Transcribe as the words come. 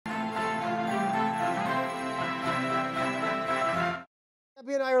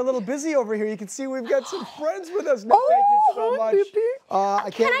and I are a little busy over here. You can see we've got some friends with us. No, thank you so much. I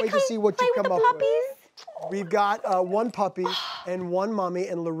can't wait to see what you come up with. We've got one puppy and one mommy,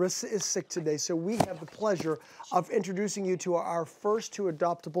 and Larissa is sick today, so we have the pleasure of introducing you to our first two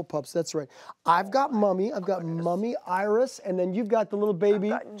adoptable pups. That's right. I've got Mummy. I've got Mummy Iris, and then you've got the little baby,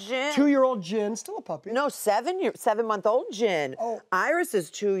 2-year-old Jin, still a puppy. No, 7-month-old Jin. Oh. Iris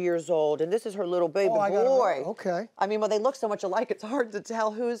is 2 years old, and this is her little baby boy. Okay. I mean, well, they look so much alike, it's hard to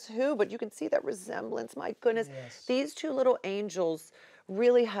tell who's who, but you can see that resemblance. My goodness. Yes. These two little angels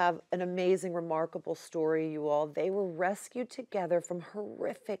really have an amazing, remarkable story, you all. They were rescued together from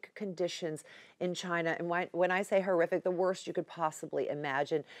horrific conditions in China. And when I say horrific, the worst you could possibly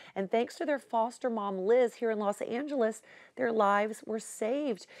imagine. And thanks to their foster mom, Liz, here in Los Angeles, their lives were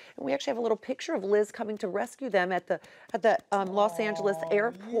saved. And we actually have a little picture of Liz coming to rescue them at the Los Angeles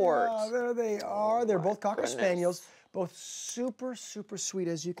airport. Yeah, there they are. They're both Cocker Spaniels. Both super, super sweet,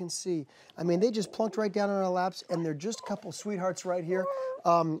 as you can see. I mean, they just plunked right down on our laps, and they're just a couple sweethearts right here.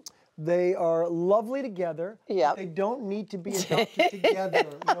 They are lovely together. Yeah. They don't need to be adopted together.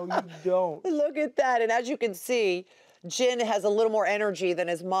 No, you don't. Look at that. And as you can see, Jin has a little more energy than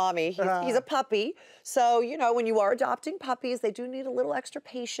his mommy. He's a puppy. So, you know, when you are adopting puppies, they do need a little extra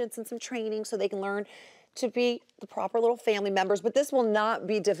patience and some training so they can learn to be the proper little family members, but this will not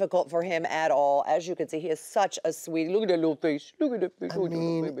be difficult for him at all. As you can see, he is such a sweetie. Look at that little face. Look at that face. I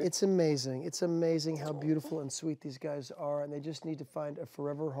mean, it's amazing. It's amazing how beautiful and sweet these guys are, and they just need to find a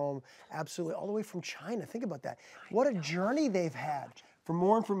forever home, absolutely, all the way from China. Think about that. What a journey they've had. For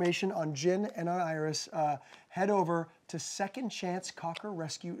more information on Jin and on Iris, head over to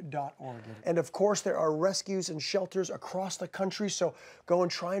secondchancecockerrescue.org. And of course, there are rescues and shelters across the country, so go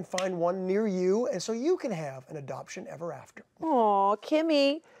and try and find one near you, and so you can have an adoption ever after. Aw,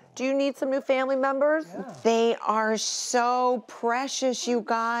 Kimmy, do you need some new family members? Yeah. They are so precious, you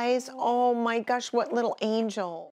guys. Oh my gosh, what little angel.